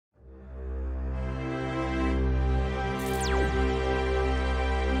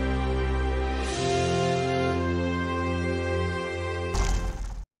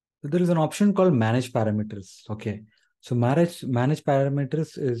There is an option called manage parameters. Okay. So manage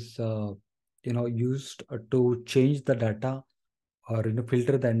parameters is used to change the data or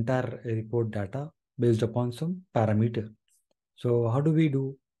filter the entire report data based upon some parameter. So how do we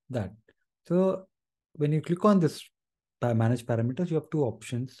do that? So when you click on this manage parameters, you have two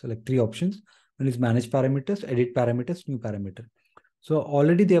options, like three options. One is manage parameters, edit parameters, new parameter. So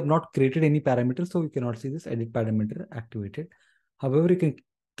already they have not created any parameters, so we cannot see this edit parameter activated. However, you can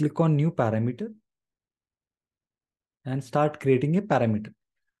click on new parameter and start creating a parameter.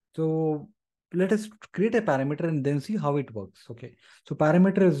 So let us create a parameter and then see how it works. Okay. So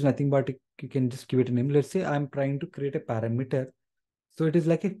parameter is nothing but you can just give it a name. Let's say I'm trying to create a parameter. So it is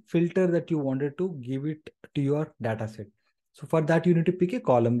like a filter that you wanted to give it to your data set. So for that, you need to pick a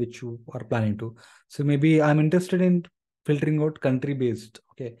column which you are planning to. So maybe I'm interested in filtering out country based.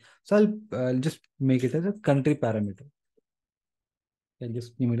 Okay. So I'll just make it as a country parameter. I'll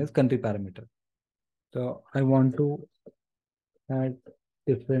just name it as country parameter. So I want to add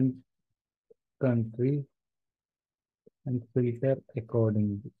different country and filter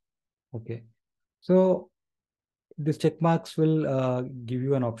accordingly. Okay. So this check marks will give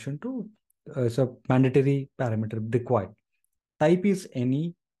you an option to so mandatory parameter required. Type is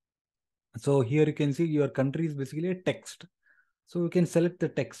any. So here you can see your country is basically a text. So you can select the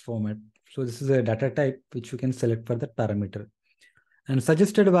text format. So this is a data type which you can select for that parameter. And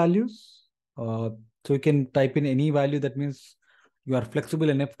suggested values. So you can type in any value. That means you are flexible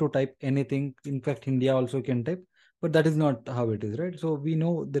enough to type anything. In fact, India also can type, but that is not how it is, right? So we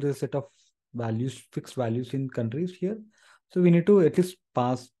know there is a set of values, fixed values in countries here. So we need to at least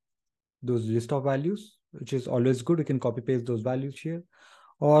pass those list of values, which is always good. You can copy paste those values here,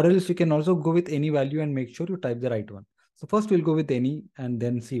 or else you can also go with any value and make sure you type the right one. So first we'll go with any and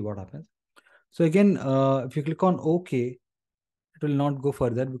then see what happens. So again, if you click on OK, it will not go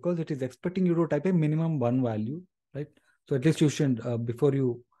further because it is expecting you to type a minimum one value, right? So at least you should, before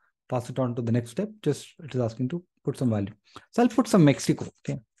you pass it on to the next step, just it is asking to put some value. So I'll put some Mexico.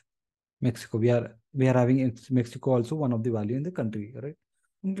 Okay, Mexico. We are having Mexico also one of the value in the country, right?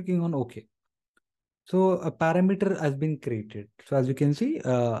 I'm clicking on OK. So a parameter has been created. So as you can see,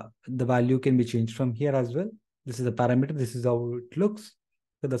 the value can be changed from here as well. This is a parameter. This is how it looks.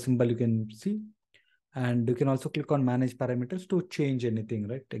 So the symbol you can see. And you can also click on manage parameters to change anything,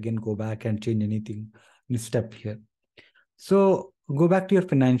 right? Again, go back and change anything in step here. So go back to your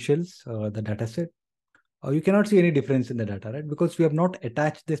financials, the data set. You cannot see any difference in the data, right? Because we have not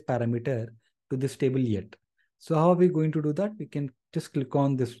attached this parameter to this table yet. So how are we going to do that? We can just click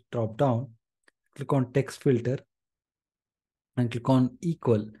on this drop down, click on text filter and click on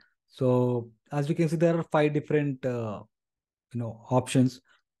equal. So as you can see, there are 5 different options: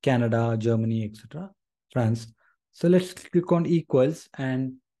 Canada, Germany, etc., France. So let's click on equals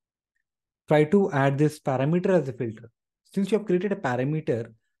and try to add this parameter as a filter. Since you have created a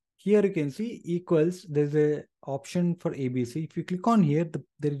parameter, here you can see equals, there's a option for ABC. If you click on here,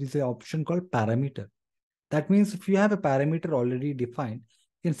 there is an option called parameter. That means if you have a parameter already defined,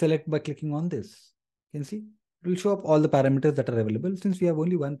 you can select by clicking on this. You can see it will show up all the parameters that are available. Since we have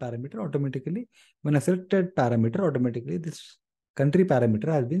only one parameter, automatically, when I selected parameter, automatically this country parameter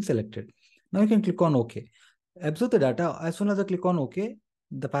has been selected. Now you can click on OK. Observe the data. As soon as I click on OK,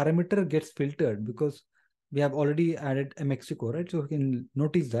 the parameter gets filtered because we have already added a Mexico, right? So you can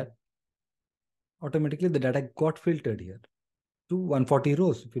notice that automatically the data got filtered here to 140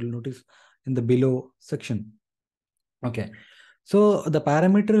 rows. If you'll notice in the below section. Okay. So the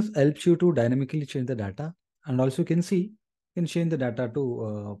parameters helps you to dynamically change the data, and also you can see you can change the data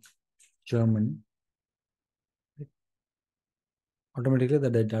to German. Automatically the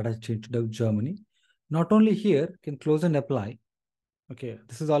data is changed to Germany. Not only here, you can close and apply. Okay,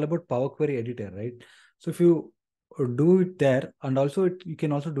 this is all about Power Query Editor, right? So if you do it there, and also you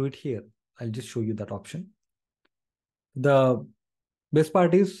can also do it here. I'll just show you that option. The best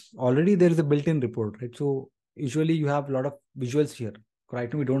part is already there is a built-in report, right? So usually you have a lot of visuals here.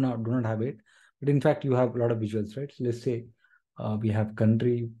 Right now we do not have it, but in fact you have a lot of visuals, right? So let's say we have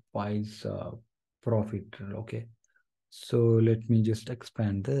country-wise profit. Okay, so let me just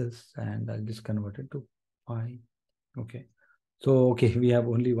expand this and I'll just convert it to pi. Okay, so okay, we have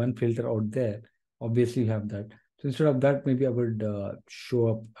only one filter out there. Obviously, you have that. So instead of that, maybe I would show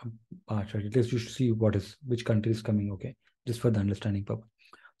up a bar chart. At least you should see which country is coming. Okay, just for the understanding purpose.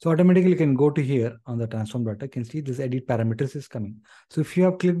 So automatically you can go to here on the transform data. You can see this edit parameters is coming. So if you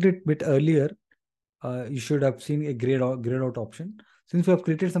have clicked it a bit earlier, you should have seen a grayed out option. Since we have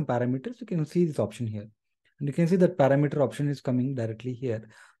created some parameters, you can see this option here. And you can see that parameter option is coming directly here.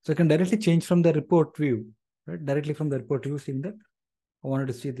 So you can directly change from the report view, right? Directly from the report view, seeing that I wanted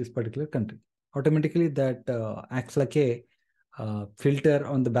to see this particular country. Automatically that acts like a filter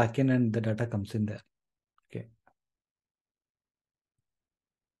on the backend and the data comes in there. Okay.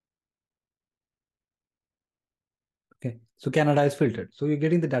 Okay. So Canada is filtered. So you're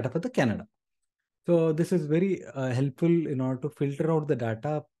getting the data for the Canada. So this is very helpful in order to filter out the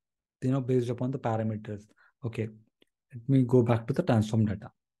data, based upon the parameters. Okay. Let me go back to the transform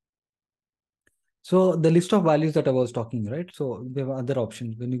data. So the list of values that I was talking, right? So we have other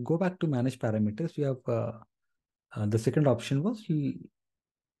options. When you go back to manage parameters, we have the second option was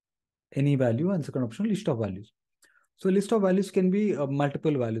any value, and second option list of values. So list of values can be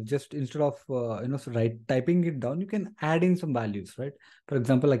multiple values. Just instead of typing it down, you can add in some values, right? For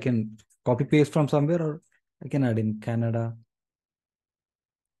example, I can copy paste from somewhere, or I can add in Canada,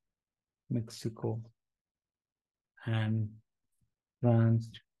 Mexico, and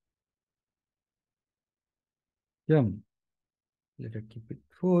France. Germany. Let it keep it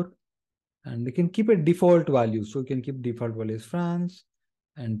 4. And we can keep a default value. So you can keep default value as France,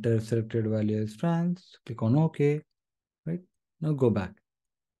 enter selected value as France, click on OK, right? Now go back.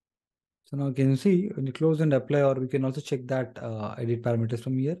 So now you can see when you close and apply, or we can also check that edit parameters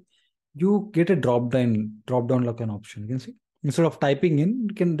from here. You get a drop down like an option. You can see instead of typing in,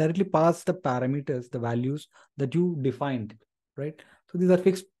 you can directly pass the parameters, the values that you defined, right? So these are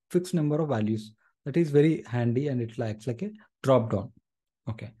fixed number of values. That is very handy, and it acts like a drop down.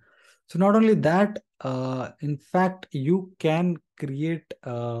 Okay. So not only that, in fact, you can create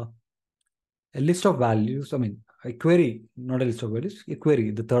a list of values. I mean, a query, not a list of values, a query.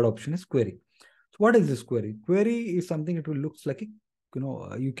 The third option is query. So what is this query? Query is something it will looks like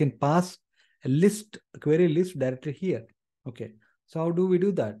you can pass a query list directly here. Okay. So how do we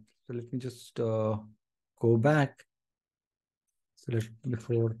do that? So let me just go back. So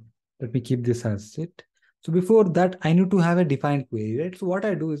let me keep this as it. So before that, I need to have a defined query, right? So what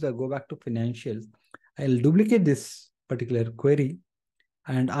I do is I go back to financials. I'll duplicate this particular query,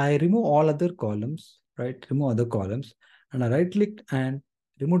 and I remove all other columns, right? Remove other columns, and I right click and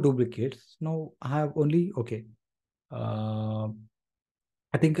remove duplicates. Now I have only, okay.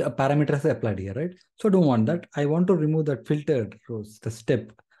 I think a parameter is applied here, right? So I don't want that. I want to remove that filtered rows, the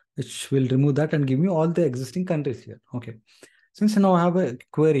step, which will remove that and give me all the existing countries here. Okay. Since now I have a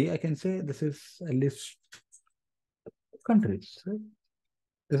query, I can say this is a list of countries, right?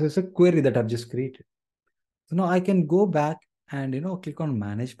 This is a query that I've just created. So now I can go back and click on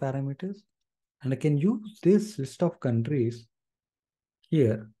manage parameters, and I can use this list of countries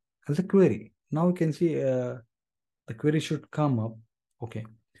here as a query. Now you can see the query should come up. Okay.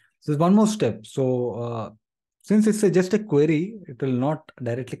 So there's one more step. So since it's just a query, it will not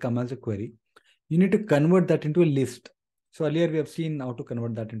directly come as a query. You need to convert that into a list. So earlier we have seen how to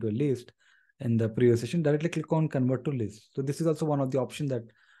convert that into a list in the previous session. Directly click on convert to list. So this is also one of the options that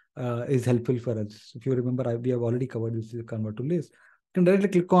is helpful for us. If you remember, we have already covered this, convert to list. You can directly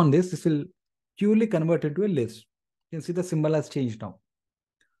click on this. This will purely convert into a list. You can see the symbol has changed now.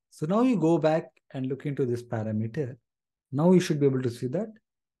 So now you go back and look into this parameter. Now you should be able to see that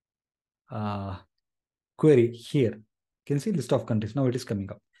query here. You can see list of countries. Now it is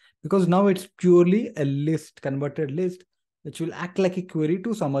coming up because now it's purely a list, converted list, which will act like a query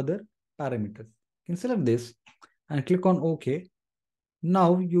to some other parameters. You can select this and click on OK.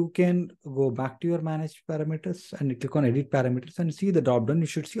 Now you can go back to your manage parameters and click on edit parameters and see the drop down. You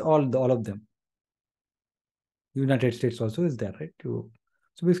should see all of them. United States also is there, right? So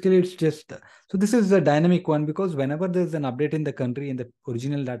basically it's just, so this is a dynamic one because whenever there's an update in the country, in the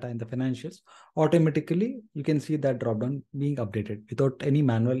original data, in the financials, automatically you can see that dropdown being updated without any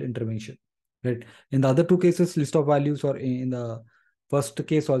manual intervention, right? In the other two cases, list of values, or in the first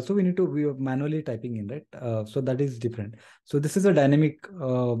case also, we are manually typing in, right? So that is different. So this is a dynamic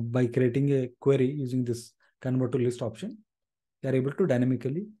by creating a query using this convert to list option, they are able to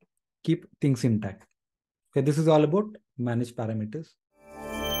dynamically keep things intact. Okay, this is all about manage parameters.